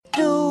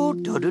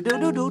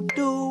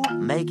Do-do-do-do-do-do.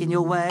 Making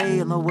your way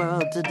in the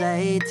world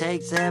today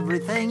takes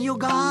everything you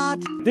got.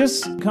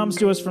 This comes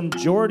to us from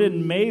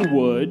Jordan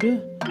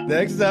Maywood.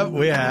 Next up,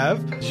 we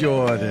have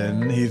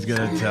Jordan. He's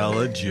going to tell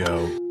a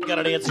joke. Got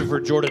an answer for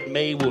Jordan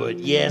Maywood.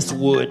 Yes,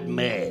 would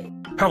May.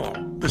 Hello,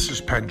 this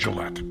is Penn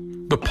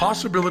Jillette. The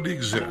possibility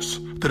exists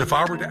that if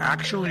I were to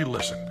actually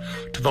listen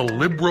to the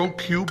Libro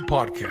Cube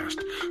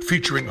podcast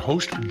featuring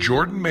host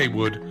Jordan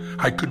Maywood,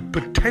 I could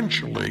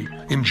potentially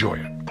enjoy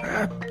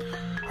it.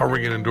 I'll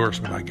ring an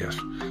endorsement, I guess.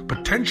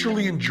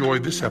 Potentially enjoy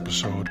this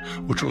episode,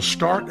 which will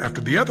start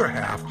after the other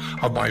half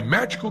of my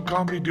magical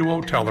comedy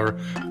duo Teller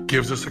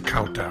gives us a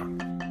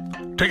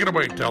countdown. Take it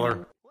away,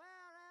 Teller.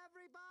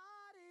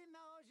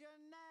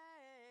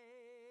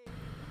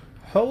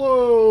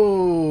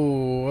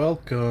 Hello,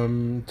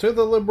 welcome to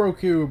the Libro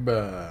Cube.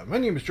 My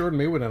name is Jordan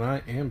Maywood, and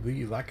I am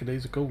the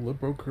lackadaisical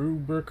Libro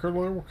Cube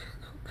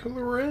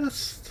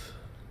colorist.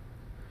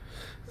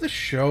 This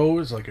show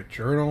is like a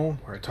journal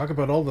where I talk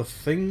about all the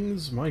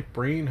things my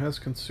brain has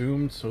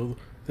consumed so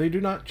they do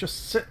not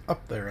just sit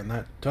up there in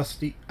that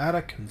dusty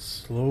attic and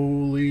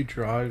slowly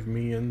drive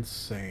me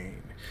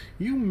insane.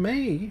 You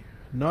may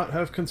not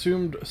have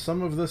consumed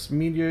some of this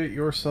media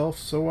yourself,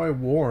 so I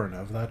warn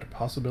of that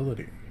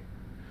possibility.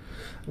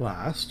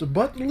 Last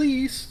but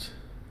least,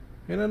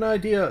 in an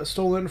idea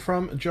stolen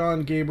from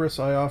John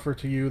Gabris, I offer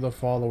to you the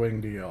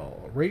following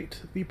deal.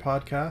 Rate the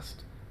podcast,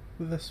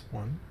 this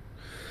one,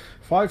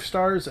 5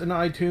 stars in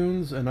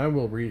iTunes, and I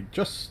will read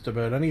just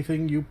about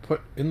anything you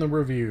put in the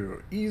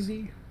review.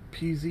 Easy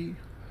peasy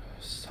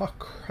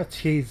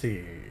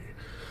Socrates.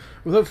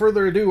 Without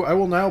further ado, I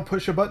will now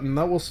push a button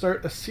that will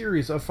start a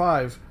series of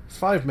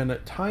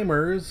 5-minute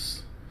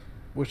timers,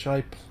 which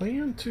I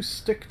plan to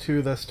stick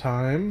to this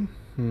time.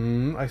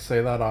 I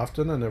say that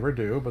often, I never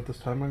do, but this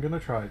time I'm going to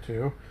try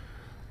to.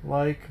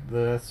 Like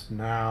this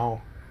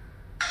now.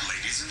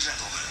 Ladies and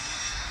gentlemen,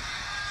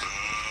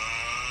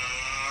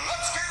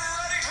 let's get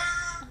ready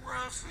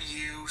to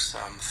review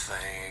some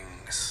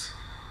things.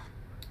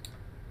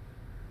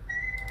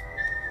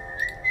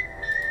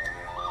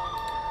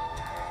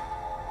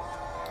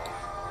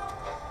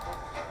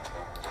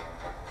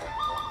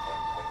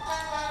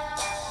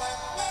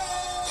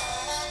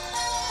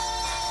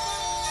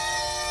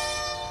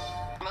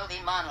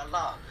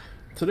 Monologue.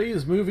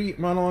 Today's movie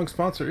monologue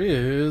sponsor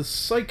is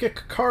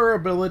Psychic Car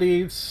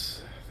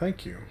Abilities.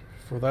 Thank you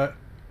for that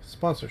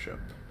sponsorship.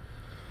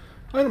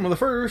 Item of the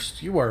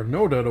first, you are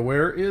no doubt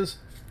aware, is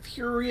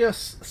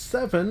Furious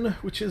 7,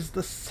 which is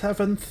the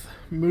 7th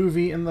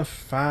movie in the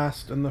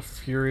Fast and the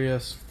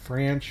Furious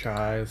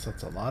franchise.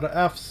 That's a lot of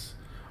F's.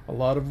 A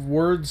lot of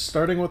words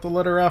starting with the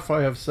letter F,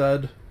 I have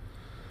said.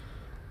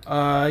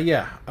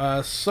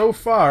 So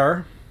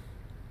far,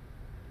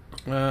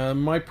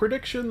 my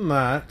prediction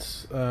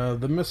that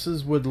the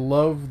missus would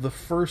love the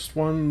first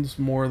ones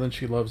more than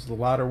she loves the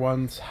latter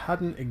ones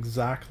hadn't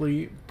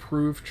exactly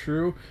proved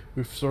true.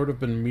 We've sort of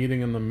been meeting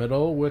in the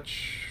middle,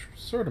 which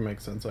sort of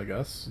makes sense, I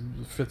guess.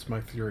 Fits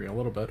my theory a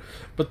little bit.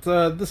 But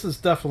this is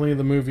definitely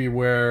the movie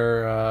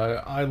where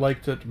I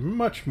liked it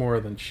much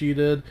more than she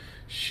did.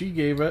 She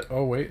gave it...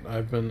 Oh, wait.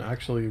 I've been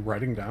actually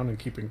writing down and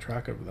keeping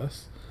track of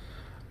this.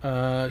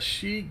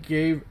 She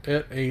gave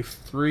it a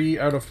 3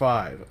 out of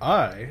 5.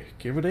 I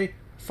give it a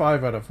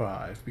 5 out of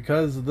 5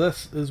 because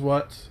this is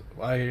what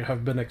I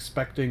have been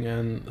expecting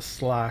and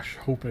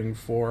 / hoping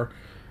for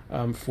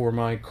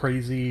my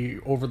crazy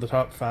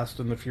over-the-top Fast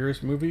and the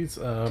Furious movies.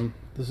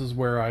 This is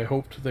where I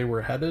hoped they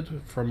were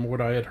headed from what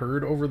I had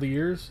heard over the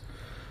years.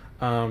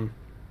 When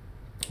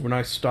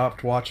I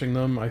stopped watching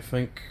them, I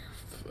think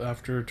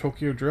after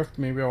Tokyo Drift,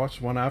 maybe I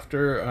watched one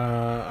after,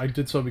 I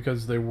did so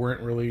because they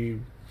weren't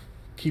really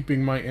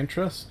keeping my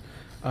interest,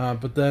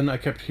 but then I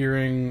kept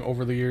hearing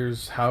over the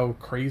years how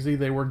crazy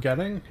they were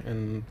getting,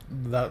 and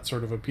that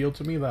sort of appealed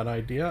to me, that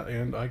idea,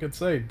 and I could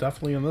say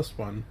definitely in this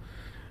one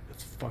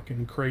it's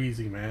fucking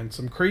crazy, man.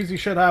 Some crazy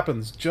shit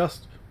happens,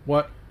 just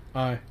what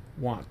I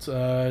want.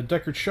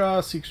 Deckard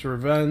Shaw seeks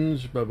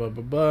revenge, blah blah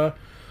blah blah.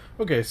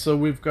 Okay, so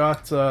we've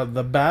got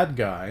the bad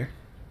guy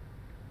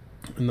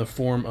in the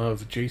form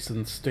of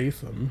Jason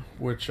Statham,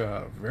 which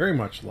very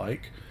much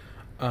like.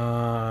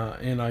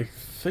 And I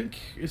think,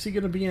 is he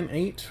going to be in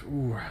 8?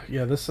 Ooh,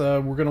 yeah, this,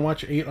 we're going to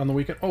watch 8 on the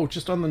weekend. Oh,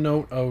 just on the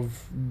note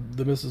of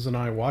the missus and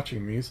I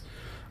watching these,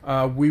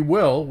 we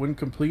will, when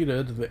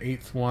completed, the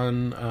 8th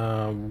one,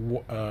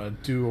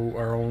 do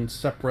our own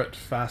separate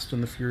Fast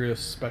and the Furious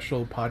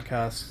special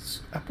podcasts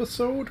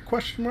episode, ?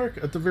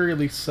 At the very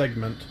least,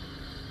 segment.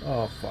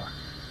 Oh, fuck.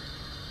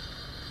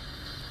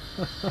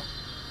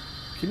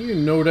 Can you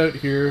note out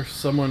here,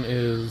 someone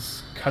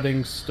is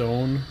cutting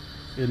stone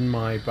in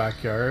my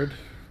backyard?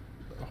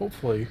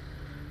 Hopefully.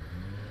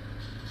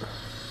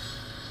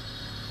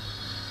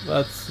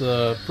 That's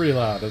pretty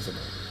loud, isn't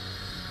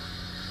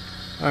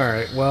it?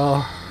 Alright,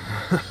 well,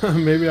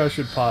 maybe I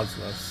should pause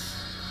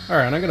this.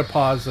 Alright, I'm going to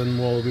pause and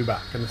we'll be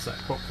back in a sec,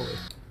 hopefully.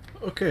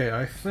 Okay,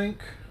 I think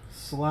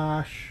 /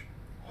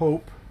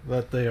 hope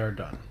that they are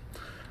done.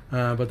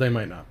 But they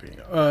might not be.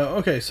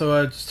 Okay,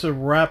 so just to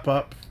wrap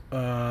up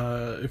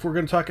if we're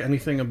going to talk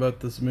anything about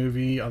this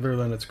movie other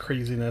than its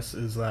craziness,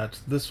 is that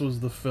this was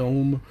the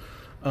film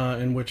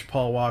in which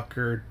Paul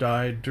Walker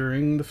died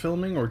during the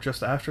filming, or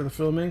just after the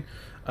filming.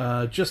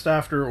 Just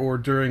after or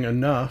during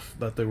enough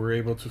that they were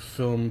able to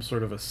film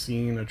sort of a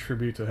scene, a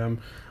tribute to him.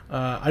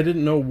 I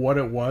didn't know what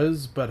it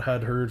was, but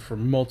had heard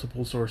from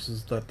multiple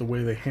sources that the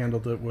way they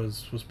handled it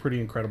was pretty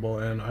incredible,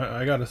 and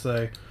I gotta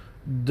say,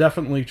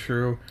 definitely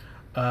true.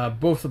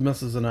 Both the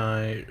missus and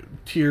I,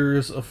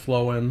 tears a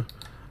flowing.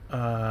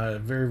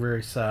 Very,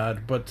 very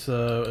sad, but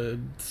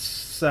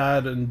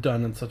sad and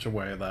done in such a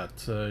way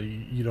that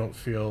you don't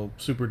feel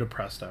super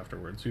depressed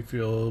afterwards. You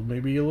feel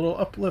maybe a little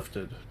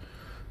uplifted.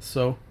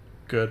 So,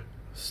 good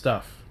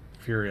stuff.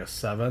 Furious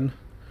 7.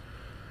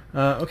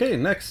 Okay,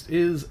 next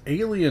is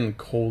Alien: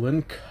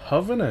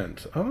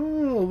 Covenant.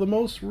 Oh, the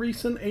most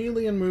recent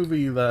Alien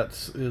movie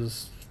that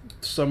is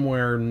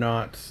somewhere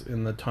not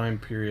in the time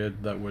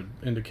period that would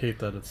indicate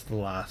that it's the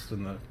last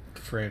in the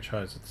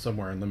franchise. It's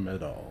somewhere in the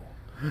middle.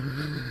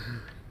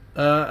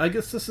 I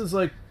guess this is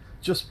like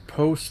just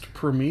post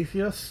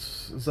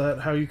Prometheus. Is that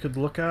how you could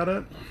look at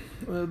it?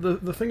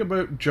 The thing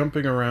about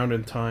jumping around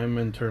in time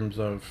in terms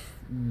of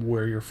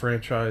where your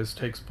franchise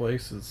takes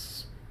place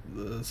is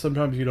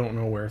sometimes you don't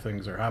know where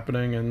things are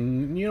happening,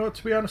 and you know what,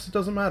 to be honest, it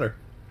doesn't matter.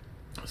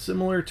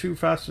 Similar to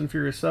Fast and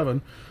Furious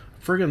 7,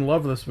 friggin'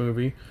 love this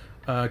movie.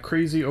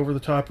 Crazy, over the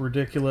top,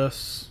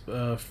 ridiculous,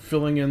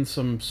 filling in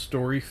some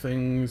story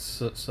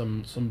things,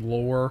 some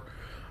lore,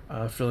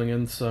 filling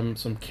in some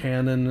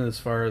canon as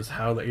far as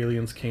how the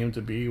aliens came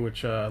to be,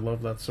 which I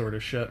love that sort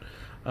of shit.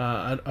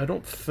 I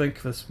don't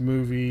think this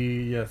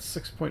movie,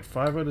 6.5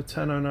 out of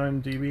 10 on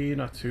IMDb,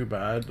 not too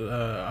bad.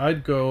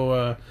 I'd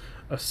go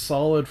a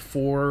solid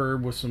 4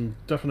 with some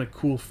definite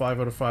cool 5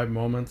 out of 5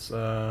 moments,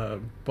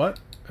 but,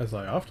 as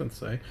I often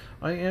say,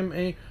 I am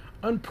a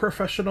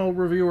unprofessional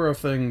reviewer of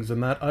things,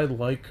 and that I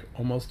like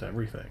almost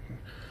everything.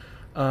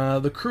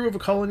 The crew of a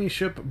colony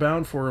ship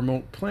bound for a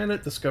remote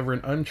planet discover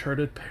an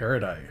uncharted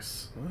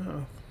paradise.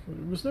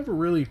 It was never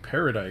really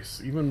paradise,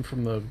 even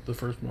from the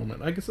first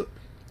moment. I guess it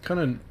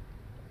kind of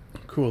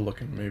cool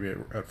looking, maybe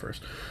at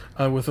first,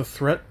 with a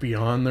threat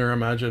beyond their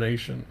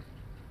imagination.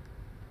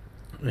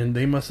 And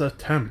they must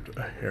attempt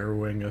a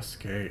harrowing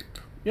escape.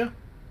 Yeah.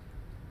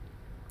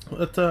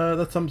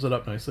 That sums it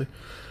up nicely.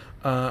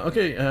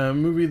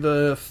 Movie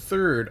the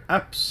third,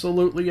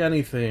 Absolutely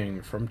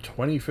Anything, from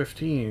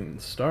 2015,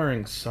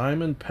 starring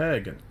Simon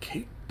Pegg and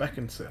Kate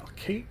Beckinsale.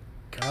 Kate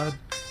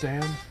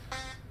goddamn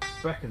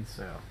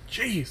Beckinsale.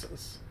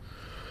 Jesus.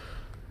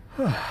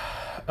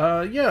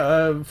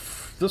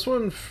 This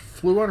one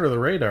flew under the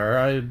radar.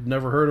 I had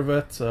never heard of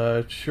it.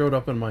 It showed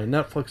up in my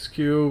Netflix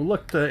queue.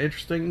 Looked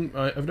interesting.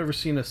 I've never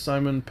seen a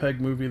Simon Pegg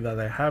movie that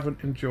I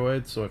haven't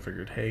enjoyed, so I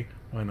figured, hey,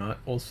 why not?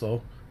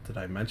 Also, did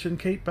I mention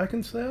Kate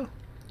Beckinsale?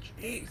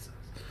 Jesus.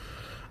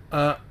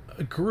 A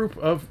group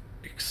of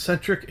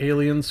eccentric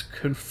aliens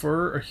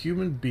confer a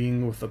human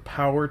being with the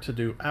power to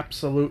do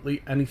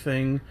absolutely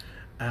anything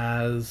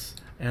as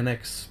an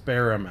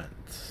experiment.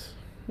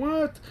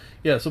 What?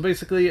 Yeah, so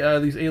basically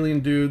these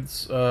alien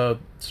dudes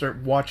start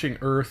watching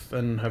Earth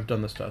and have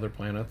done this to other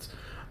planets.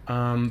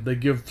 They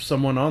give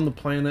someone on the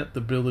planet the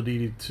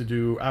ability to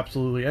do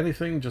absolutely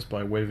anything just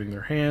by waving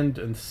their hand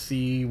and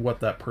see what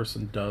that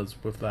person does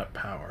with that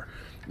power.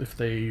 If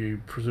they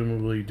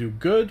presumably do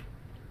good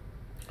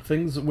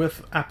things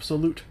with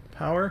absolute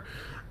power,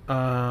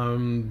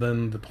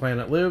 then the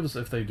planet lives.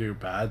 If they do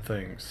bad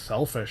things,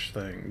 selfish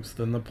things,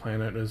 then the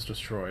planet is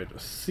destroyed.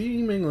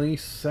 Seemingly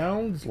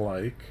sounds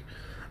like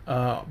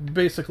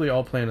basically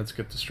all planets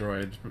get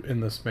destroyed in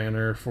this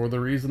manner for the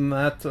reason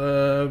that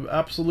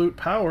absolute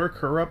power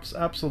corrupts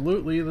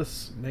absolutely. The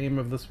name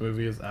of this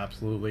movie is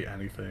Absolutely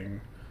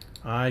Anything.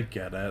 I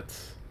get it.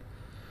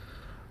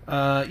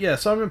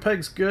 Simon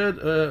Pegg's good.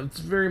 It's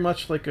very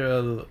much like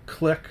a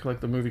Click, like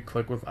the movie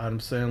Click with Adam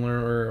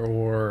Sandler,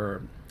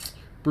 or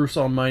Bruce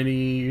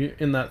Almighty,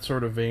 in that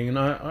sort of vein.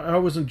 I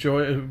always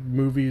enjoy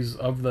movies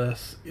of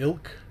this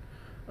ilk.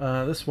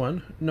 This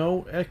one,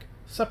 no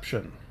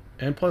exception.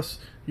 And plus,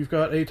 you've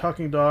got a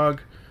talking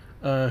dog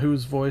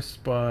who's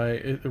voiced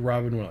by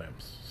Robin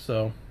Williams.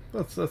 So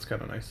that's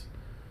kind of nice.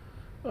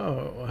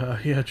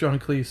 John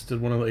Cleese did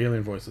one of the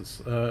alien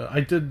voices. I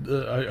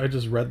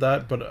just read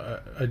that,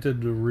 but I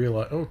did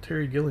realize... Oh,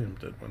 Terry Gilliam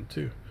did one,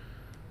 too.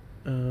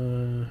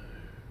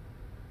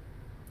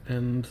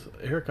 And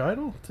Eric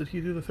Idle? Did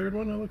he do the third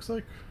one, it looks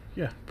like?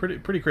 Yeah,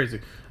 pretty crazy.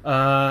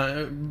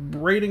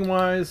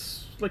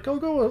 Rating-wise, I'll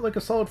go like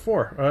a solid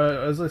 4.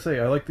 As I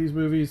say, I like these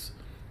movies,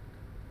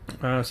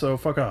 so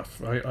fuck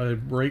off. I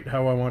rate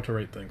how I want to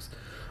rate things.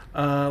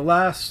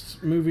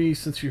 Last movie,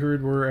 since you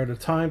heard we're out of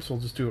time, so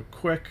I'll just do it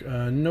quick.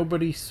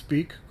 Nobody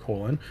Speak,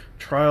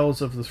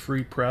 Trials of the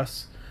Free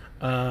Press.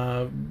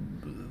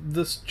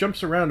 This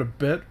jumps around a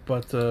bit,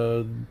 but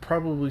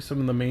probably some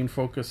of the main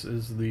focus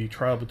is the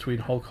trial between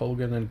Hulk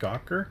Hogan and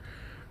Gawker.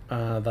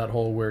 That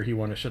whole where he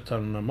won a shit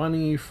ton of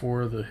money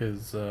for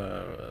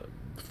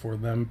for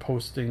them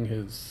posting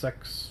his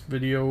sex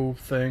video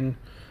thing,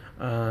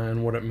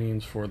 and what it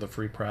means for the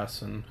free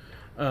press and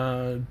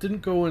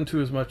Didn't go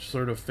into as much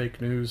sort of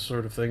fake news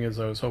sort of thing as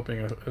I was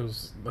hoping. I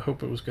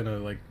hope it was going to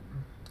like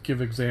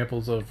give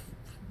examples of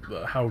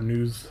how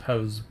news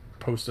has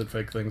posted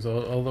fake things,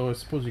 although I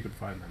suppose you could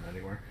find them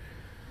anywhere.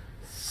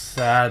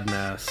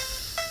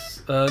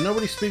 Sadness.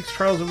 Nobody Speaks,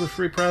 Trials of the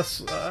Free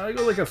Press. I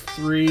go like a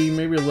 3,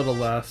 maybe a little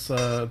less.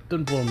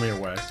 Didn't blow me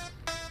away.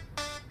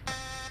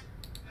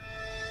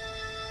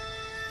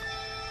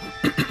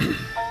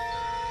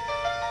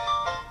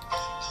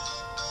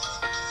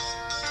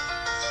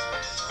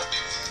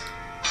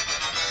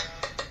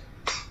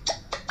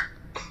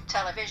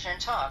 Television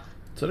Talk.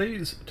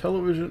 Today's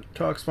television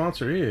talk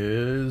sponsor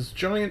is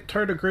Giant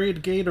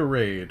Tardigrade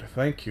Gatorade.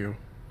 Thank you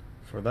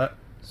for that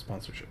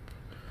sponsorship.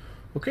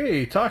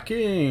 Okay,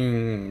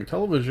 talking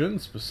television,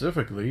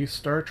 specifically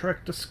Star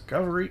Trek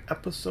Discovery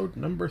episode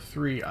number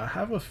 3. I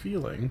have a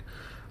feeling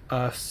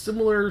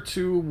similar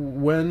to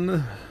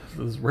when,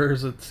 as rare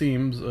as it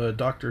seems,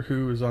 Doctor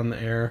Who is on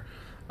the air.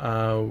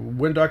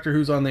 When Doctor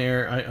Who's on the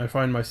air, I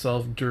find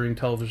myself during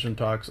television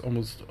talks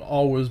almost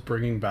always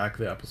bringing back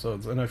the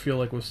episodes. And I feel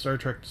like with Star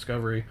Trek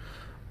Discovery,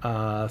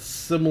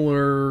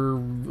 similar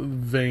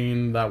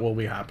vein that will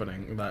be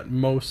happening. That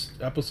most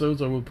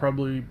episodes I will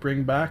probably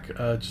bring back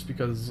just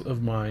because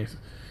of my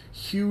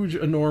huge,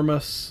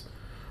 enormous,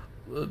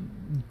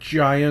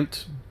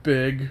 giant,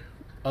 big,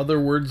 other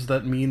words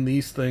that mean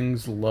these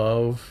things,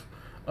 love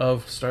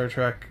of Star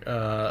Trek.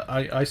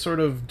 I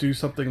sort of do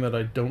something that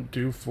I don't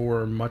do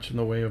for much in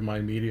the way of my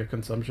media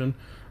consumption.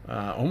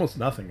 Almost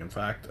nothing, in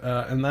fact.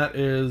 And that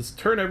is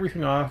turn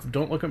everything off,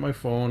 don't look at my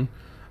phone,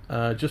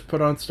 just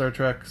put on Star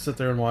Trek, sit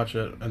there and watch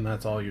it, and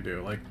that's all you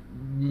do. Like,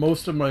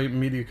 most of my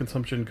media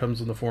consumption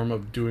comes in the form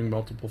of doing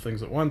multiple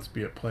things at once,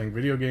 be it playing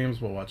video games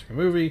while watching a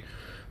movie,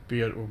 be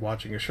it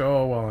watching a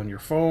show while on your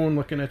phone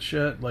looking at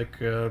shit.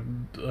 Like,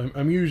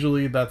 I'm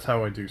usually, that's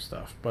how I do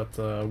stuff. But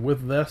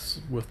with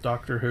this, with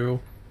Doctor Who,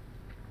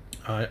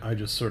 I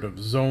just sort of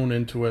zone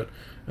into it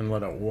and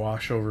let it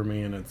wash over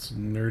me in its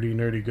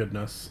nerdy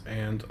goodness.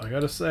 And I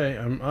gotta say,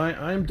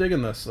 I'm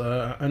digging this.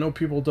 I know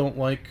people don't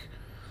like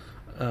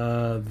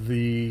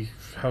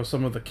how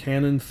some of the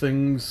canon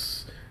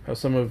things, how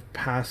some of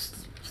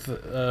past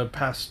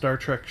Star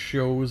Trek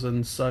shows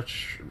and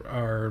such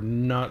are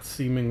not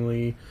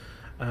seemingly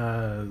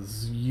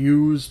as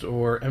used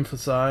or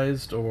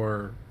emphasized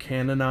or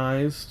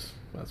canonized.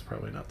 That's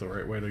probably not the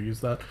right way to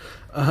use that,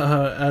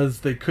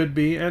 as they could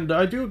be, and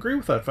I do agree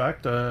with that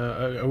fact.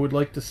 I would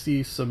like to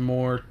see some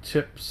more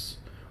tips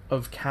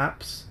of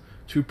caps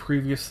to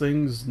previous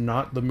things,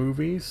 not the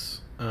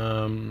movies.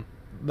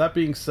 That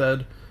being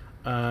said,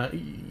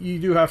 you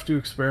do have to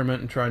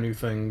experiment and try new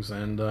things,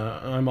 and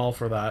I'm all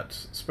for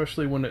that,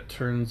 especially when it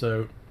turns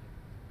out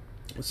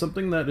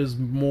something that is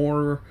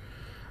more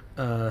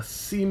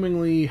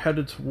seemingly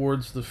headed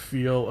towards the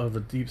feel of a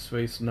Deep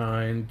Space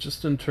Nine,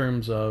 just in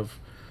terms of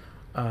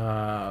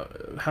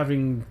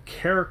having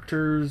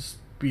characters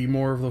be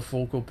more of the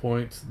focal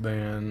point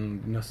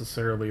than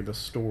necessarily the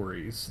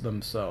stories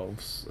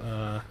themselves.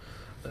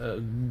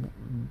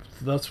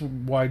 That's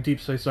why Deep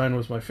Space Nine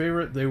was my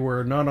favorite. They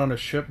were not on a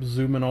ship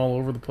zooming all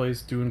over the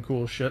place doing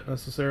cool shit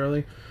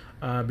necessarily.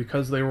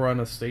 Because they were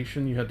on a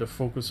station, you had to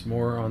focus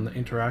more on the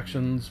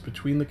interactions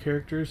between the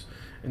characters,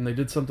 and they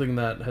did something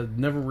that had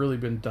never really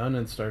been done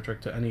in Star Trek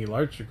to any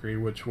large degree,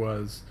 which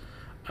was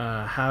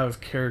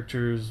have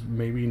characters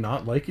maybe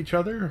not like each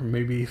other,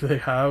 maybe they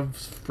have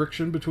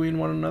friction between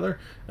one another,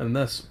 and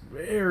this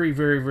very,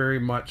 very, very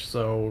much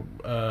so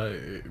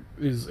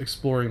is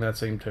exploring that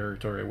same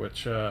territory,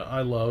 which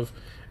I love.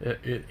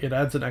 It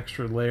adds an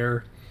extra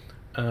layer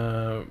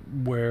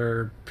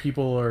where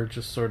people are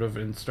just sort of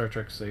in Star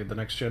Trek, say, The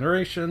Next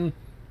Generation.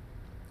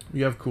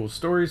 You have cool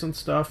stories and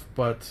stuff,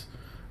 but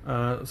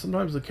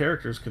sometimes the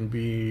characters can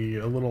be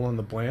a little on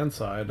the bland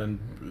side, and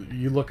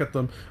you look at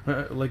them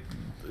like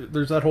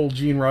there's that whole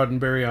Gene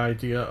Roddenberry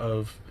idea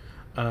of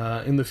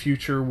in the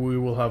future we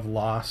will have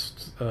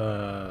lost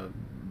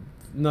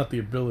not the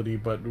ability,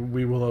 but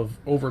we will have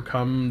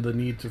overcome the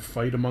need to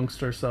fight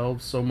amongst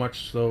ourselves, so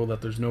much so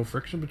that there's no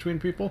friction between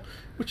people,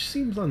 which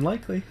seems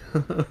unlikely.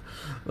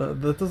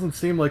 That doesn't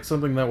seem like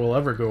something that will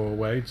ever go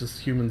away,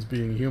 just humans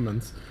being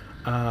humans.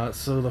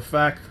 So the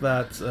fact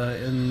that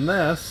in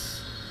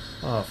this...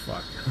 Oh,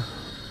 fuck.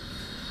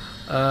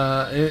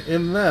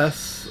 In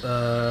this,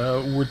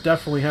 we're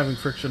definitely having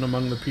friction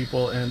among the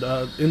people, and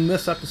in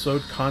this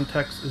episode,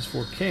 Context is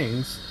for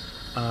Kings.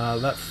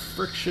 That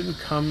friction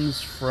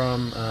comes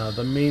from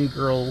the main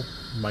girl,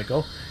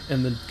 Michael,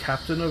 and the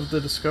captain of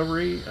the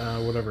Discovery,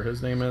 whatever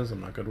his name is,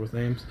 I'm not good with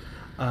names,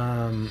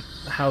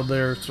 how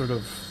they're sort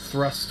of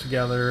thrust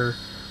together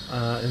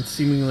and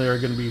seemingly are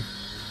going to be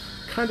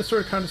kind of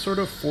sort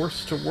of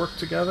forced to work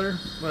together.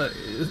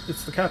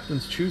 It's the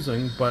captain's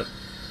choosing, but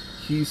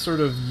he's sort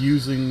of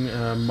using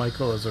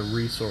Michael as a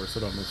resource,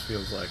 it almost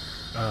feels like.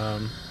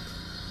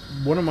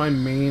 One of my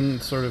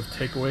main sort of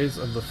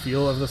takeaways of the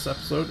feel of this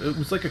episode, it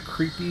was like a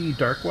creepy,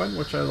 dark one,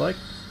 which I like,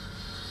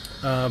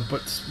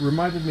 but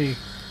reminded me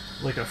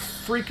like a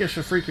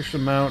freakish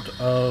amount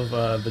of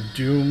the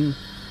Doom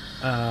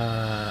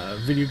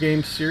video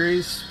game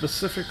series.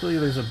 Specifically,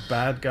 there's a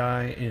bad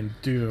guy in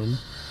Doom,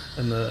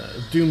 and the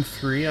Doom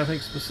 3, I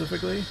think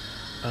specifically,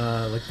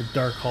 like the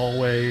dark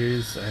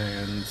hallways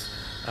and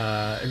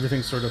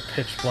everything's sort of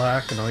pitch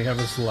black, and all you have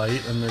is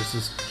light, and there's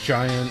this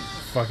giant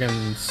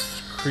fucking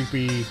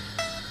creepy.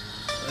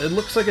 It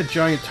looks like a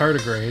giant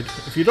tardigrade.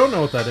 If you don't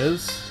know what that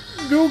is,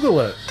 Google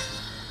it.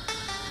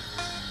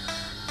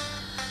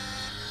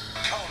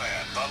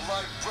 Conan the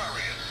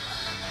Librarian.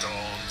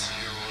 Don't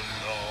you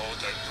know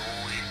the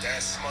Dewey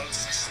Decimal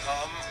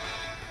System?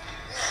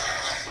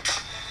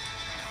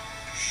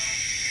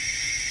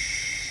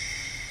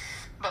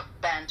 Book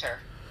Banter.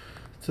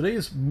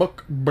 Today's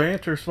book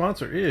banter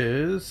sponsor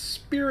is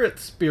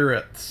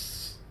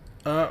Spirits.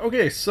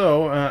 Okay,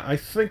 so I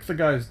think the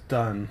guy's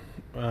done.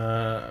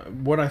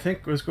 What I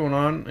think was going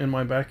on in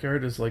my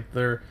backyard is like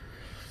there's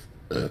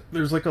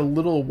like a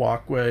little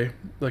walkway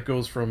that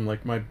goes from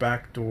like my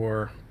back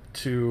door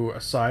to a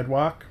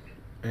sidewalk,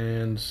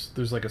 and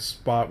there's like a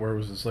spot where it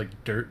was just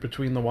like dirt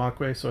between the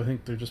walkway. So I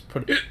think they're just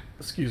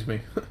excuse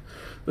me,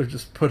 they're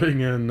just putting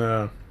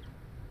in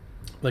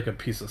like a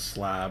piece of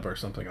slab or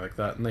something like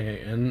that,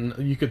 and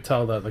you could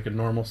tell that like a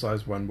normal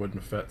sized one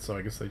wouldn't fit, so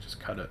I guess they just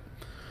cut it.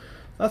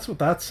 That's what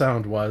that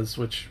sound was,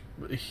 which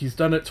he's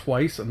done it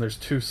twice, and there's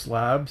 2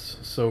 slabs,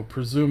 so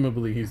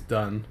presumably he's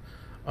done.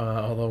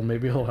 Although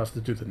maybe he'll have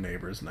to do the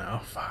neighbors now.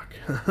 Fuck.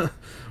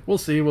 We'll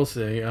see.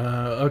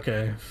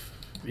 Okay.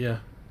 Yeah,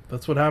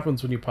 that's what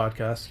happens when you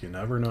podcast. You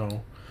never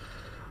know.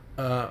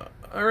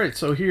 Alright,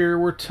 so here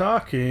we're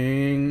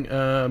talking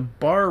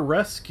Bar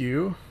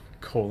Rescue,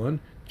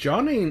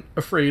 Jon Ain't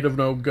Afraid of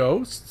No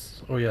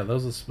Ghosts. Oh yeah, that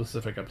was a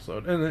specific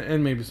episode.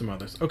 And maybe some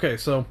others. Okay,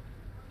 so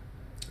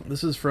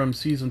this is from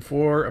season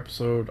 4,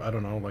 episode, I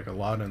don't know, like a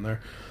lot in there.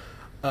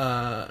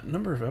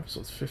 Number of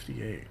episodes,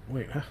 58.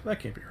 Wait, that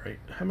can't be right.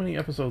 How many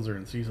episodes are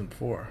in season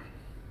 4?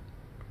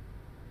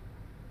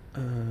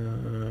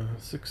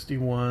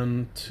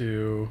 61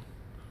 to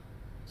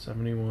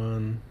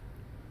 71,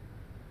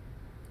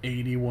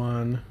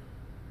 81.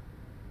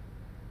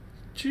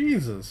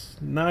 Jesus,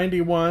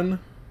 91.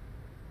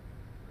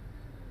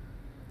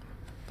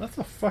 That's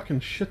a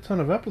fucking shit ton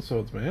of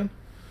episodes, man.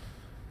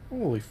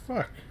 Holy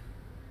fuck.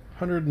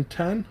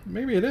 110?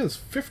 Maybe it is.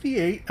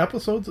 58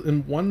 episodes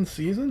in one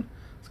season?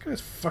 This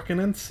guy's fucking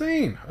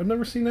insane. I've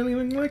never seen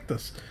anything like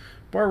this.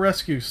 Bar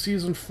Rescue,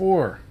 season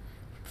 4.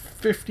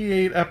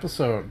 58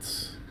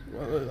 episodes.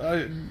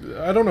 I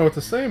don't know what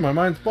to say. My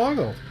mind's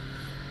boggled.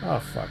 Oh,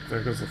 fuck.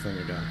 There goes the thing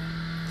again.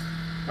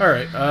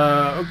 Alright,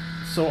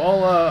 so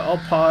I'll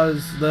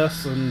pause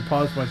this and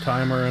pause my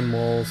timer, and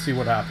we'll see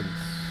what happens.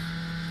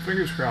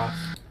 Fingers crossed.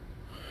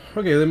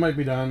 Okay, they might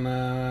be done.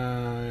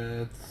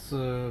 It's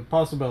a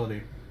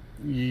possibility.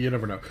 You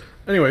never know.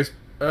 Anyways,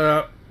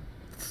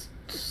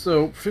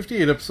 so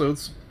 58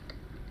 episodes.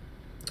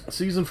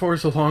 Season 4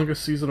 is the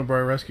longest season of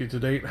Bar Rescue to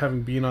date,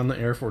 having been on the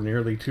air for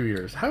nearly 2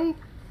 years. How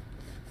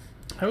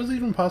is it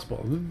even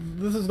possible?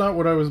 This is not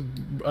what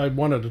I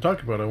wanted to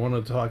talk about. I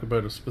wanted to talk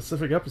about a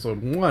specific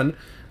episode, one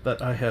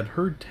that I had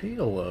heard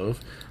tale of,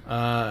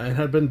 and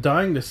had been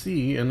dying to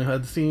see, and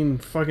had seen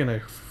fucking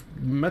a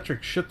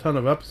metric shit ton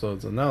of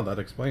episodes, and now that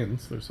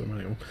explains there's so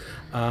many of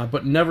them,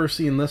 but never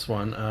seen this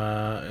one.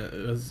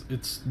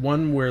 It's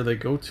one where they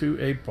go to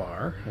a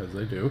bar, as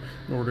they do,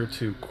 in order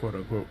to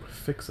quote-unquote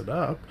fix it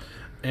up,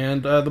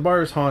 and the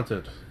bar is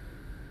haunted.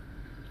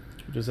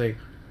 It is a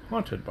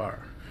haunted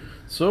bar.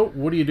 So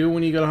what do you do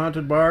when you get a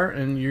haunted bar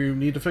and you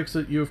need to fix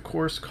it? You of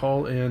course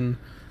call in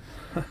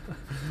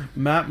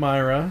Matt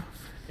Myra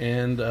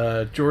and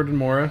Jordan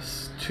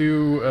Morris,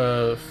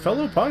 2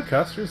 fellow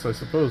podcasters, I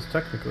suppose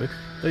technically.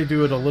 They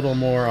do it a little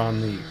more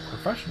on the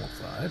professional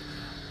side.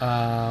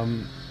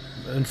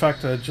 In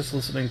fact, just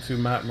listening to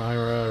Matt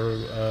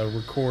Myra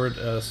record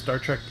Star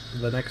Trek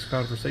The Next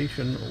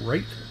Conversation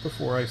right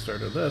before I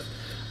started this.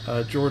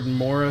 Jordan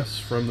Morris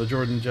from the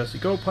Jordan Jesse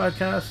Go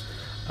podcast.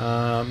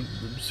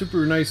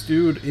 Super nice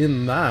dude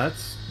in that,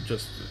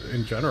 just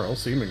in general,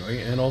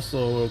 seemingly. And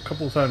also a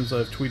couple of times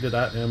I've tweeted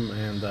at him,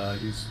 and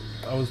he's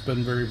always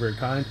been very, very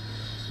kind.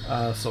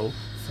 So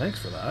thanks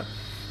for that.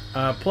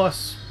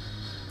 Plus,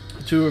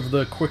 2 of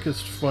the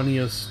quickest,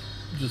 funniest,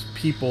 just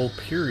people,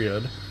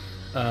 period.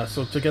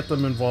 So to get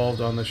them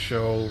involved on the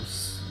show,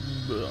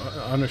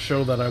 on a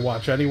show that I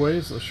watch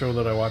anyways, a show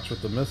that I watch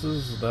with the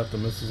missus, that the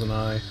missus and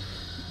I,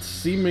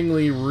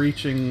 seemingly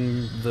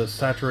reaching the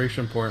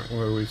saturation point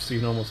where we've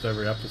seen almost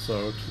every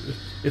episode.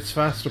 It's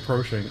fast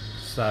approaching,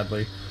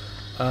 sadly.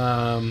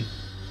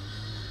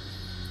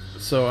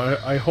 So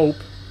I hope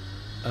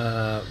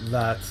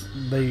that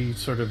they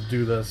sort of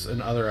do this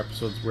in other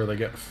episodes where they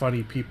get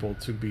funny people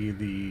to be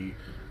the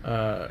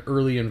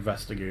early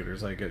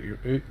investigators. I get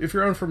you. If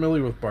you're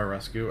unfamiliar with Bar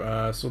Rescue,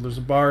 so there's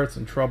a bar, it's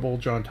in trouble.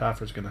 John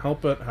Taffer's going to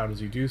help it. How does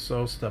he do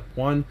so? Step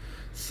 1,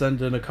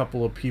 send in a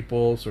couple of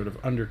people sort of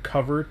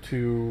undercover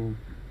to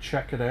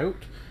check it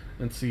out.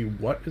 and see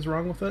what is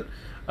wrong with it.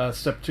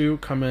 Step 2,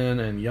 come in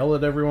and yell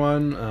at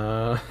everyone.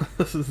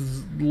 This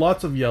is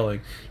lots of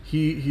yelling.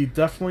 He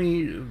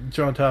definitely,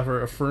 Jon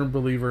Taffer, a firm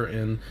believer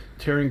in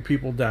tearing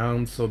people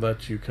down so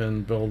that you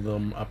can build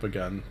them up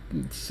again.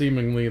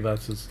 Seemingly,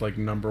 that's his like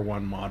number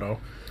one motto.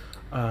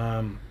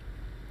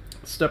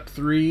 Step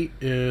 3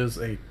 is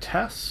a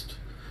test,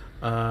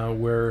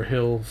 where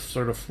he'll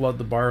sort of flood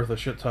the bar with a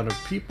shit ton of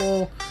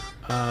people.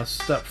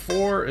 Step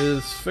 4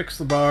 is fix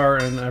the bar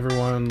and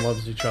everyone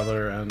loves each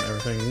other and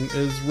everything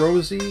is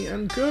rosy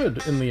and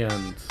good in the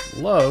end.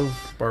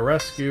 Love Bar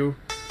Rescue.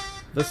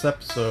 This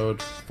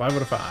episode, 5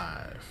 out of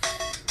 5.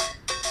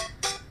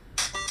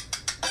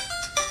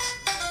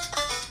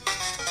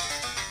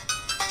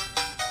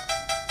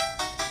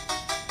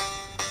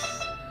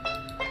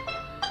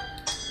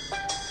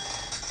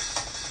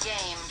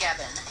 Game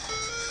Gabbin.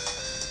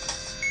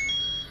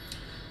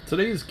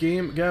 Today's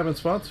Game Gabbin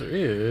sponsor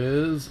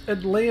is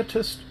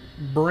Atlantis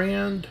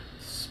Brand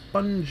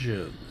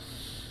Sponges.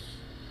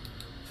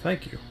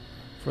 Thank you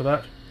for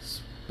that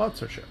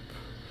sponsorship.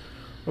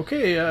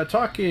 Okay,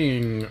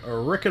 talking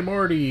Rick and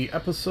Morty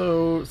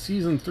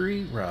season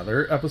 3,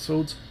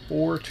 episodes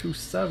 4 to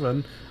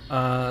 7.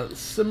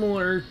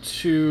 Similar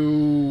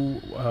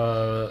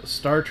to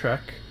Star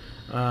Trek,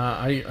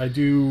 I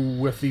do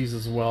with these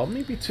as well.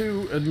 Maybe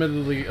to,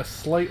 admittedly, a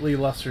slightly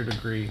lesser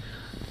degree.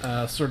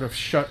 Sort of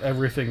shut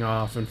everything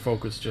off and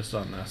focus just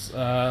on this.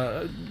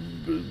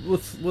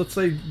 Let's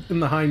say in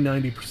the high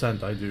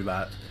 90% I do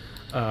that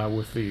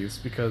with these,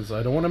 because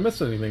I don't want to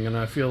miss anything, and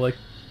I feel like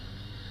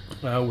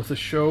with a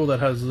show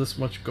that has this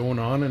much going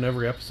on in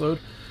every episode,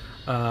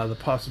 the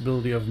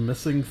possibility of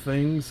missing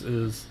things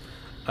is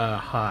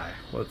high,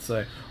 let's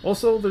say.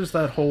 Also, there's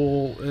that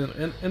whole,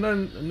 and I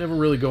never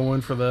really go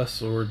in for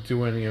this or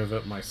do any of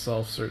it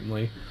myself,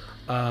 certainly.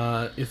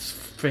 It's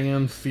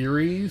fan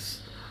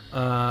theories.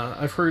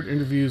 I've heard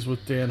interviews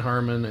with Dan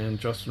Harmon and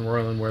Justin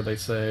Roiland where they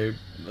say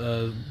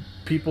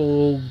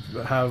people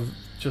have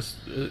just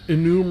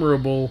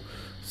innumerable,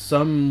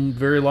 some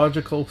very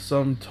logical,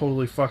 some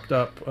totally fucked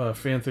up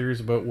fan theories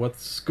about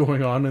what's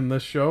going on in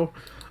this show,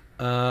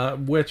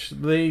 which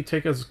they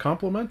take as a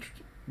compliment,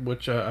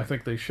 which I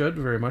think they should,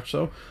 very much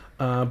so.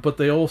 But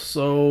they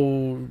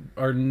also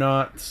are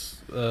not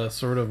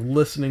sort of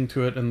listening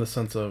to it in the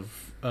sense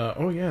of,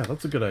 oh yeah,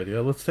 that's a good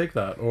idea, let's take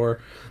that.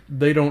 Or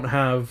they don't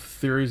have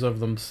theories of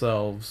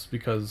themselves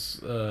because,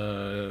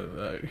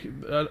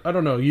 I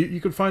don't know,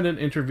 you could find an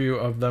interview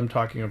of them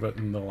talking of it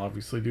and they'll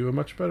obviously do a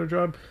much better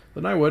job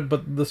than I would,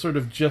 but the sort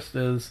of gist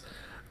is,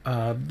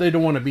 they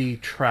don't want to be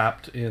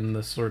trapped in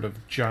this sort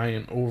of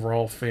giant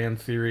overall fan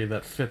theory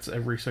that fits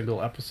every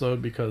single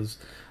episode, because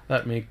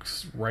that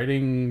makes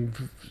writing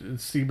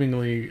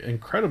seemingly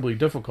incredibly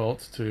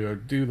difficult to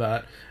do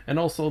that. And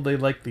also they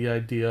like the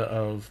idea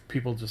of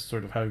people just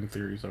sort of having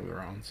theories of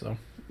their own. So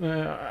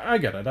I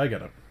get it.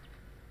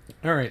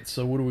 Alright,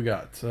 so what do we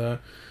got?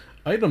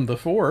 Item the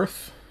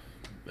 4th,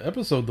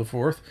 episode the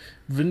 4th,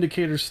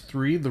 Vindicators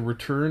 3, The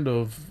Return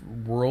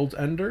of World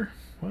Ender.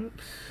 What?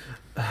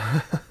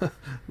 I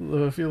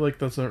feel like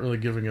that's not really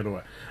giving it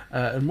away.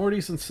 At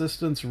Morty's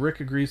insistence, Rick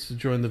agrees to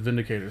join the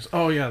Vindicators.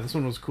 Oh yeah, this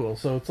one was cool.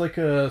 So it's like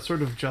a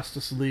sort of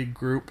Justice League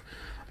group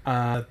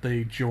that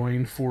they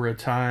join for a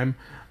time.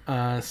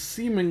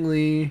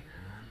 Seemingly,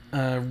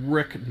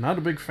 Rick, not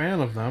a big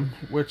fan of them,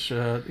 which,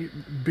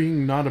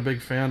 being not a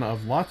big fan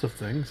of lots of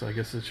things, I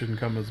guess it shouldn't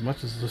come as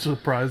much as a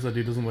surprise that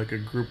he doesn't like a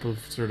group of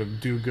sort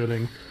of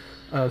do-gooding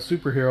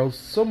superheroes.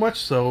 So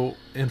much so,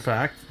 in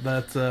fact,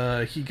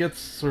 that he gets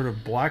sort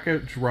of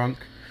blackout drunk,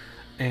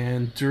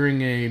 and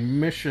during a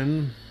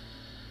mission,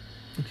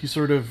 he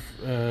sort of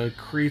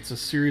creates a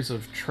series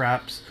of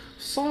traps,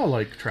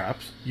 saw-like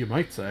traps, you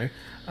might say,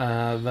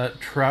 that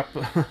trap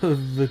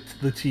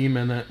the team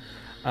in it.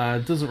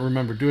 Doesn't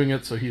remember doing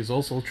it, so he's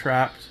also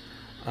trapped.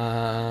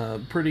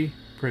 Pretty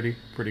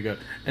good.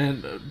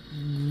 And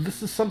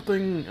this is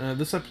something,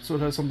 this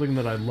episode has something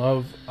that I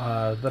love,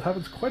 that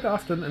happens quite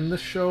often, and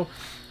this show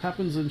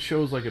happens in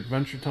shows like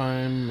Adventure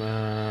Time,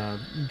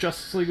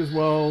 Justice League as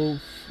well,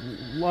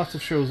 lots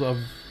of shows of,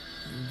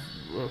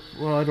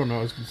 well, I don't know,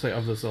 I was going to say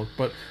of this ilk,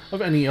 but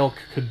of any ilk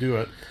could do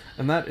it,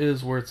 and that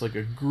is where it's like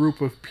a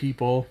group of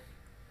people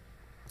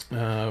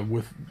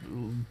with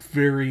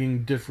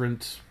varying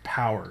different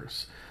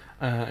powers.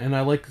 And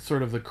I like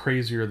sort of the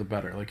crazier the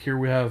better. Like here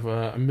we have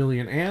a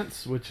million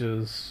ants, which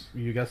is,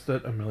 you guessed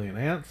it, a million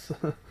ants.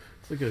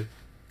 It's like a,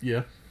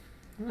 yeah.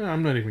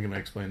 I'm not even going to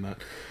explain that.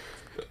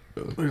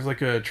 There's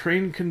like a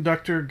train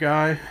conductor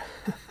guy.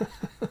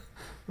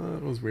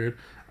 That was weird.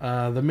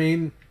 The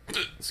main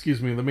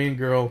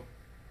girl,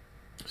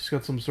 she's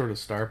got some sort of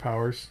star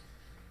powers.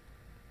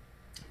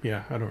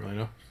 Yeah, I don't really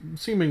know.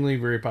 Seemingly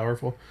very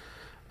powerful.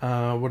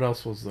 What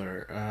else was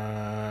there?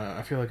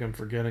 I feel like I'm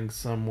forgetting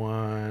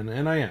someone,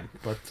 and I am.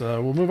 But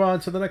we'll move on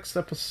to the next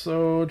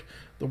episode,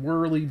 The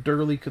Whirly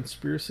Durly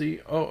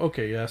Conspiracy. Oh,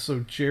 okay, yeah,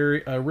 so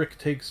Rick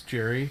takes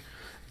Jerry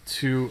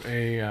to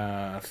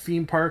a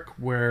theme park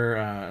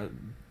where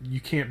you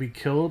can't be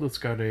killed. It's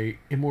got a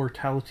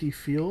immortality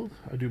field,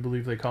 I do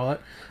believe they call it.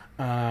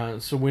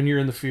 So when you're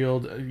in the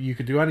field, you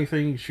could do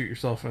anything. You shoot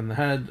yourself in the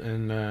head,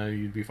 and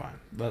you'd be fine.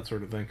 That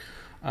sort of thing.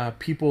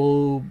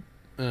 People,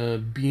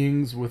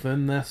 beings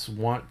within this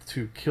want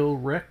to kill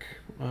Rick.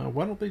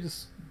 Why don't they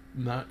just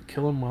not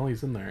kill him while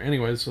he's in there?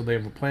 Anyways, so they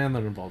have a plan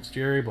that involves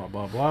Jerry, blah,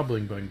 blah, blah,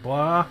 bling, bling,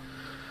 blah.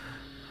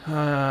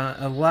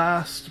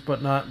 Last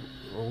but not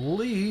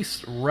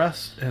least,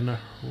 rest and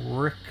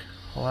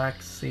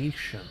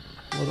relaxation.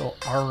 Little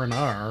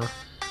R&R.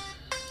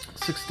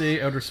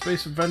 6-day outer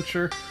space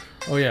adventure.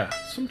 Oh yeah,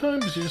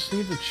 sometimes you just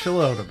need to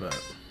chill out a bit.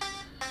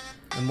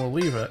 And we'll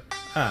leave it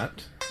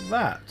at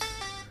that.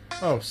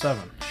 Oh,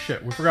 7.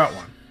 Shit, we forgot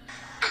one.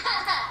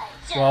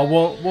 Well,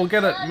 we'll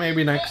get it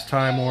maybe next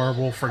time, or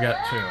we'll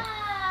forget to.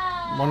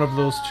 One of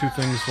those two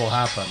things will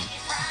happen.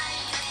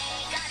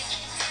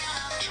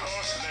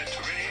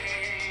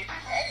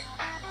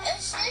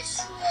 Is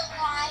this real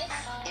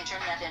life?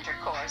 Internet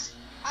intercourse.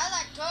 I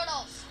like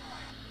turtles.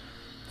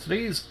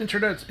 Today's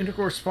Internet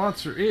Intercourse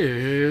sponsor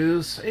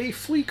is a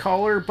flea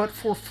collar, but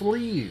for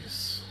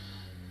fleas.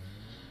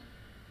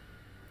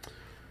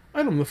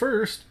 Item the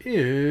first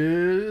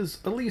is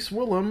Elyse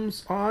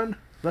Willems on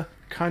the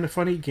Kinda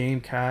Funny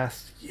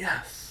Gamecast.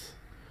 Yes.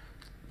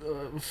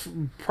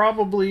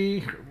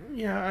 Probably,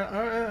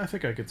 yeah, I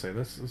think I could say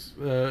this.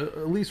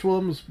 Elyse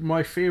Willems,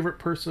 my favorite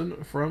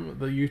person from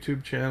the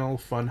YouTube channel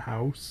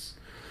Funhouse.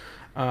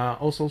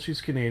 Also, she's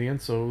Canadian,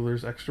 so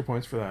there's extra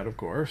points for that, of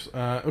course.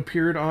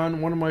 Appeared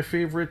on one of my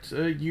favorite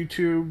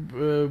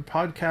YouTube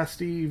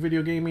podcasty,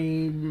 video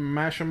gamey,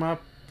 mash 'em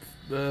up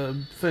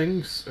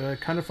things,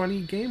 Kinda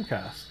Funny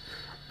Gamecast,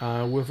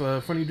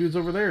 with funny dudes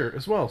over there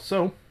as well.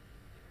 So,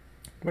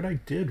 what I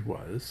did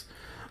was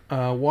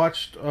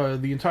watched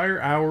the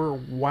entire hour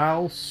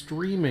while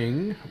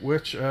streaming,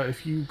 which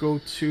if you go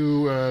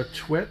to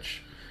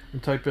Twitch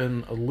and type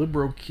in a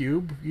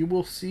LibroCube, you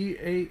will see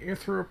a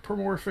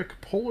anthropomorphic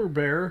polar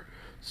bear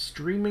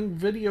streaming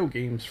video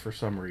games for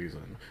some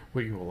reason.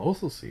 What you will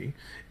also see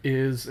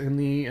is in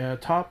the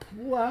top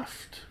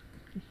left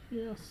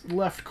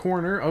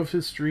corner of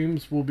his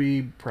streams will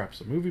be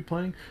perhaps a movie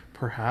playing,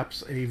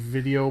 perhaps a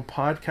video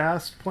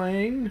podcast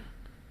playing,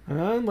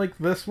 like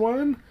this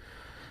one.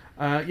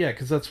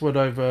 Because that's what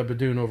I've been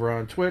doing over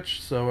on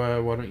Twitch,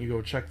 so why don't you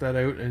go check that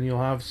out, and you'll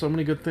have so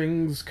many good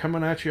things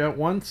coming at you at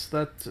once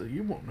that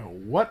you won't know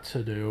what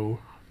to do.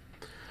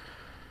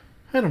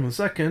 Item the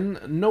second,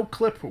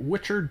 NoClip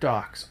Witcher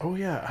Docs. Oh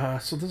yeah,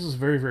 so this is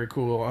very, very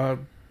cool.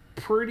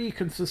 Pretty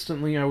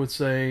consistently, I would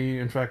say,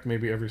 in fact,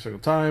 maybe every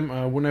single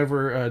time,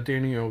 whenever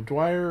Danny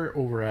O'Dwyer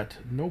over at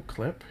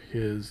NoClip,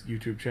 his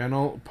YouTube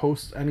channel,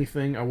 posts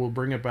anything, I will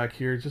bring it back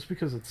here, just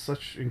because it's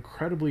such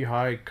incredibly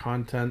high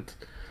content,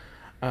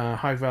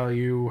 high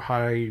value,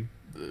 high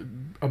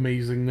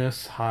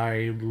amazingness,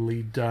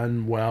 highly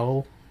done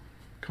well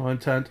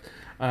content,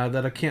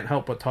 that I can't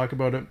help but talk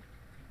about it.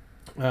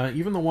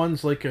 Even the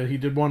ones like he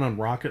did one on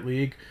Rocket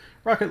League.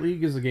 Rocket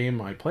League is a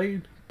game I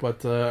played,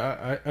 but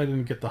I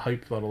didn't get the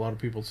hype that a lot of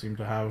people seem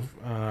to have.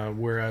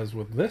 Whereas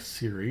with this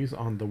series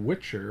on The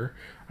Witcher,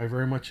 I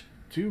very much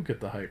do get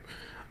the hype.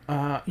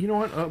 You know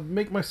what?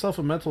 Make myself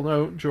a mental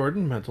note,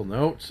 Jordan. Mental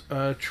note.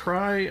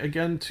 Try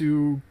again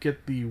to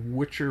get the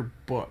Witcher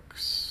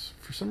books.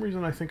 For some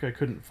reason, I think I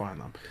couldn't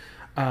find them.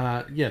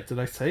 Did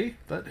I say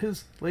that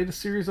his latest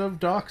series of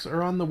docs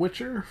are on The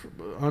Witcher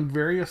on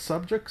various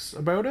subjects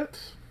about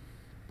it?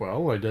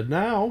 Well, I did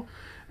now.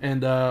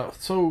 And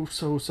so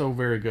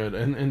very good.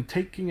 And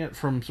taking it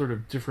from sort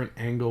of different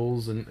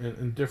angles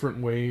and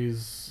different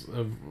ways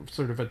of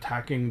sort of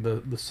attacking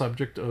the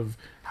subject of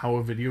how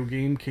a video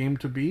game came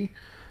to be.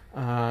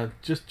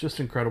 Just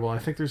incredible. I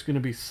think there's going to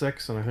be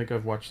 6, and I think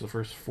I've watched the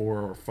first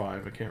 4 or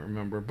 5. I can't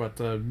remember,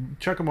 but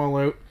check them all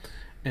out,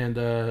 and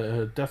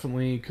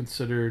definitely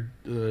consider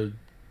the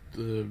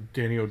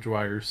Danny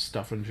O'Dwyer's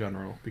stuff in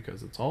general,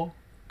 because it's all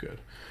good.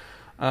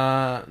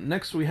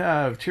 Next we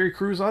have Terry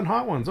Crews on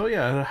Hot Ones. Oh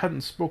yeah, I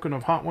hadn't spoken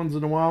of Hot Ones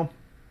in a while.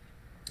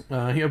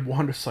 He had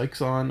Wanda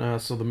Sykes on,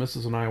 so the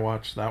missus and I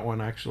watched that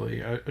one,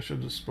 actually. I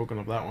should have spoken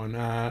of that one.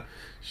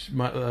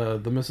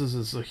 The missus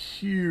is a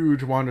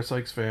huge Wanda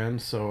Sykes fan,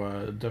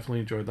 so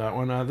definitely enjoyed that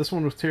one. This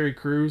one was Terry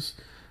Crews.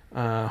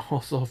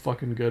 Also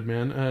fucking good,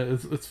 man.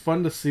 It's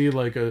fun to see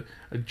like a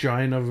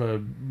giant of a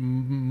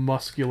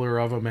muscular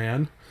of a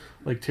man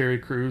like Terry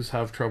Crews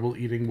have trouble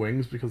eating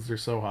wings because they're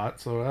so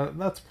hot, so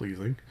that's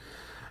pleasing.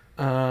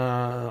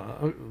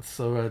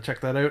 So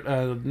check that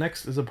out.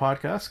 Next is a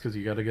podcast, because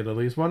you got to get at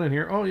least one in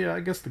here. Oh yeah,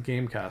 I guess the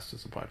Gamecast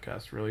is a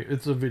podcast, really.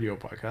 It's a video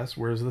podcast,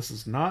 whereas this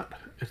is not.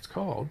 It's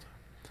called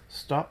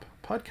Stop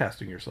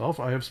Podcasting Yourself.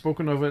 I have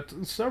spoken of it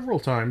several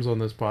times on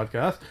this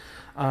podcast,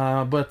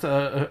 but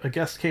a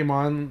guest came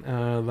on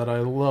that I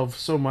love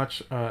so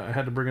much, I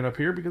had to bring it up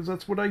here because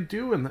that's what I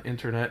do in the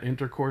Internet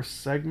Intercourse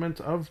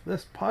segment of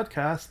this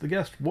podcast. The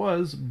guest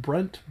was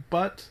Brent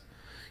Butt.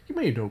 You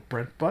may know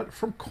Brent Butt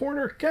from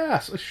Corner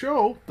Gas, a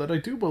show that I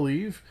do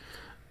believe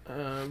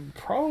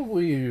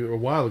probably a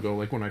while ago,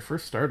 like when I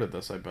first started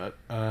this, I bet,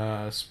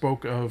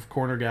 spoke of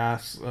Corner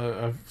Gas.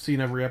 I've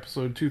seen every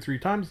episode 2-3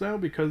 times now,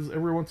 because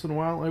every once in a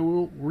while I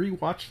will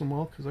rewatch them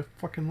all, because I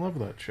fucking love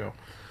that show.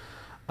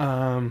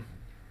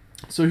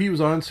 So he was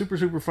on,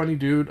 super funny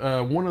dude.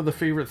 One of the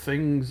favorite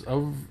things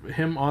of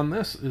him on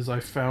this is I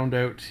found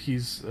out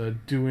he's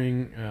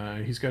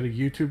he's got a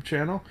YouTube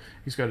channel.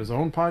 He's got his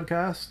own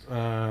podcast.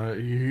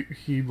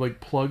 He like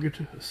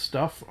plugged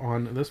stuff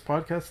on this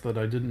podcast that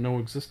I didn't know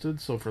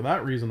existed. So for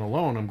that reason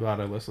alone, I'm glad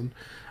I listened.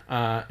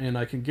 And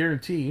I can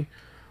guarantee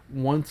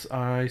once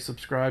I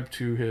subscribe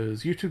to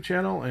his YouTube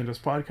channel and his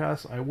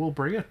podcast, I will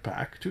bring it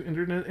back to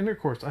Internet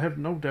Intercourse. I have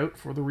no doubt,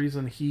 for the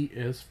reason he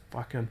is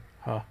fucking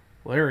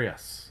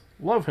hilarious.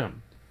 Love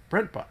him.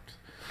 Brent Butt.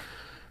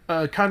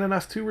 Kind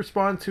enough to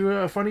respond to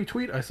a funny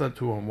tweet I sent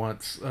to him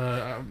once.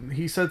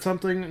 He said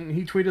something,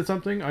 he tweeted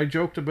something, I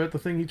joked about the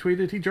thing he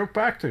tweeted, he joked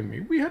back to me.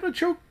 We had a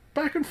joke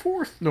back and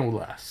forth, no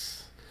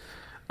less.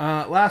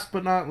 Last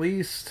but not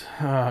least,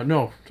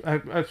 no,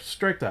 I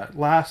strike that.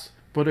 Last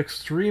but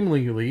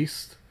extremely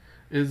least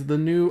is the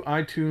new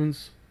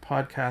iTunes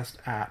podcast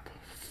app.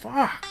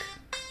 Fuck.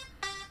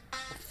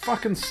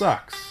 Fucking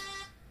sucks.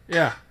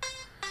 Yeah.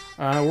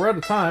 We're out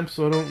of time,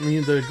 so I don't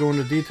need to go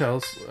into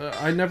details.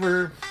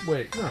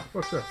 Wait, no,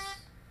 fuck this.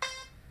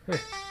 Hey,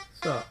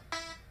 stop.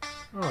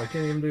 Oh, I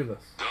can't even do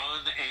this.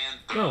 Done and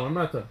done. No, I'm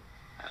not done.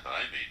 And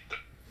I mean done.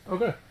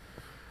 Okay.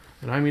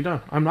 And I mean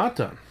done. I'm not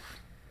done.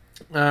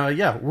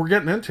 Yeah, we're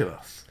getting into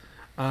this.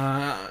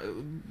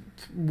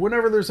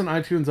 Whenever there's an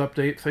iTunes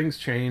update, things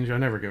change. I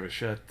never give a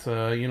shit.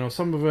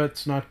 Some of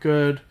it's not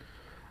good.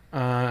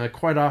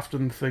 Quite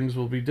often things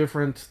will be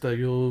different that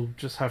you'll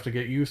just have to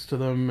get used to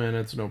them, and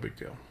it's no big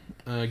deal.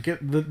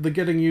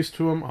 Getting used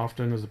to them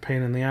often is a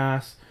pain in the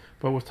ass,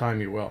 but with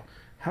time you will.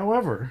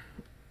 However,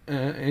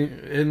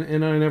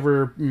 and I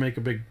never make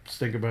a big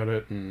stink about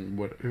it and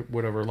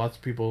whatever. Lots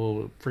of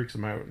people, it freaks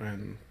them out,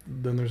 and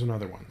then there's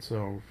another one,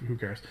 so who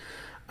cares?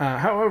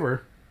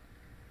 However,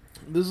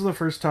 this is the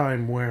first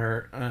time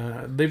where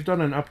they've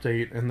done an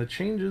update, and the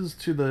changes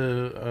to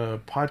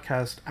the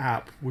podcast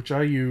app, which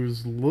I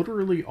use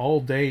literally all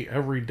day,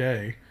 every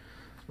day,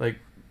 like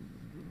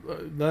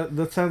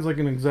that sounds like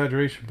an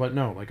exaggeration, but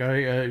no, like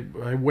I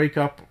wake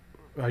up,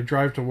 I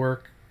drive to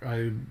work,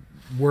 I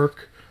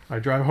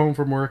drive home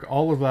from work,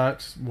 all of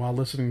that while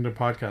listening to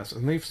podcasts,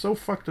 and they've so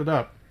fucked it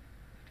up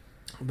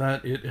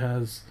that it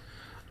has.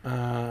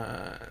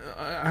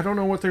 I don't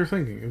know what they're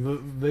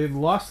thinking. They've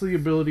lost the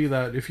ability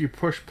that if you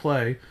push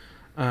play,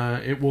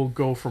 it will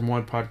go from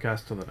one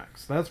podcast to the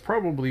next. That's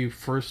probably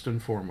first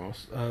and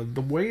foremost.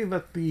 The way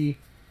that the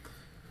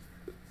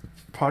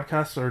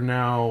podcasts are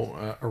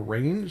now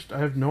arranged, I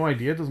have no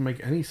idea. It doesn't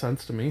make any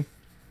sense to me.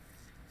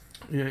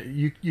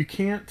 You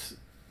can't...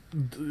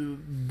 The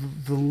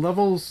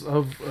levels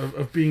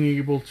of being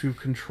able to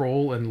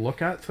control and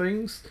look at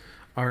things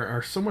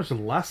are so much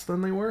less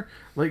than they were.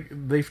 Like,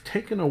 they've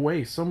taken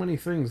away so many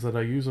things that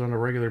I use on a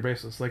regular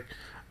basis. Like,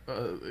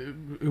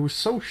 it was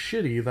so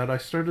shitty that I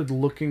started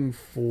looking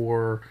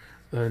for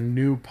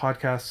new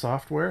podcast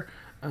software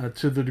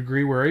to the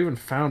degree where I even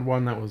found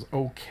one that was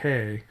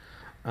okay.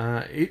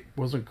 It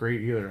wasn't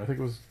great either. I think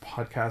it was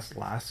Podcast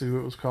Lasso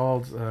it was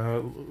called.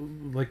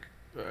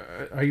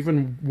 I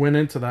even went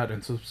into that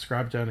and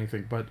subscribed to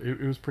anything, but it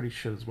was pretty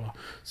shit as well.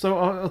 So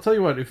I'll tell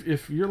you what,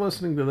 if you're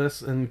listening to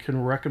this and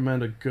can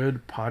recommend a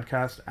good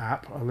podcast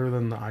app other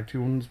than the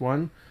iTunes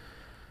one,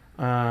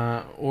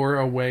 or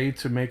a way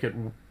to make it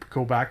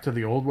go back to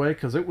the old way,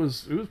 because it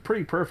was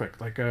pretty perfect.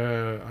 Like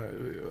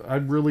I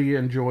really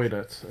enjoyed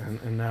it,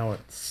 and now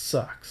it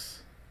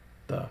sucks.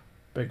 The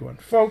big one,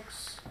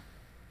 folks.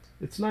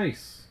 It's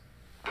nice.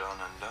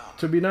 Done and done.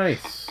 To be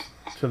nice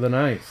to the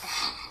nice.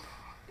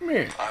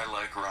 I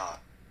like Ron.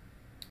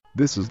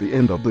 This is the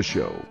end of the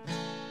show.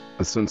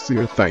 A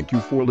sincere thank you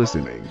for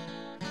listening.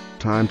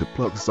 Time to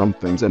plug some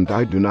things, and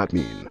I do not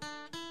mean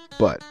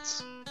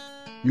butts.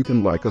 You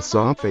can like us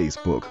on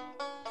Facebook.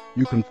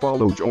 You can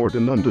follow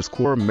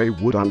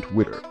Jordan_Maywood on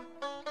Twitter.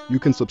 You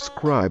can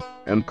subscribe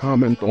and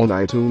comment on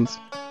iTunes.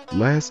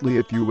 Lastly,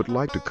 if you would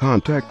like to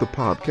contact the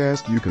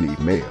podcast, you can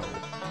email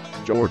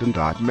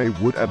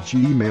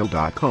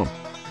jordan.maywood@gmail.com.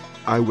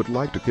 I would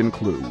like to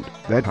conclude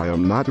that I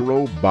am not a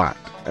robot,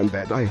 and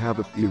that I have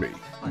a theory.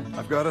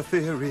 I've got a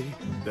theory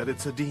that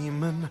it's a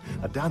demon,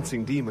 a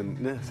dancing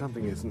demon.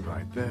 Something isn't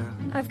right there.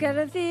 I've got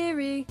a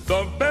theory.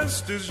 The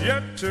best is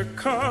yet to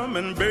come,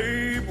 and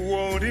babe,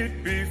 won't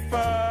it be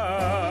fine?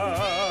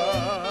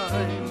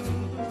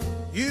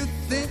 You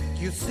think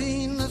you've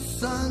seen the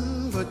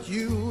sun, but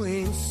you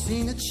ain't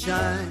seen it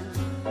shine.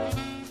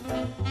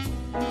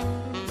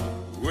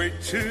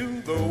 Wait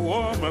till the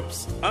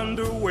warm-up's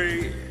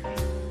underway.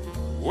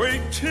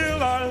 Wait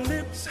till our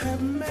lips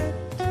have met.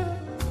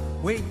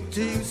 Wait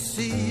till you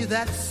see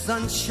that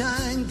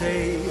sunshine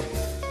day.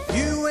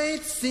 You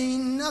ain't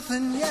seen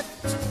nothing yet.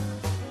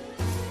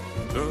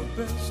 The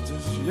best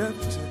is yet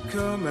to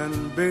come,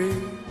 and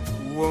babe,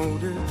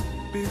 won't it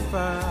be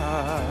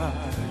fine?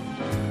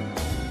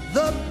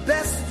 The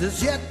best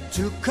is yet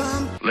to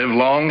come. Live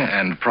long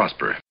and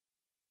prosper.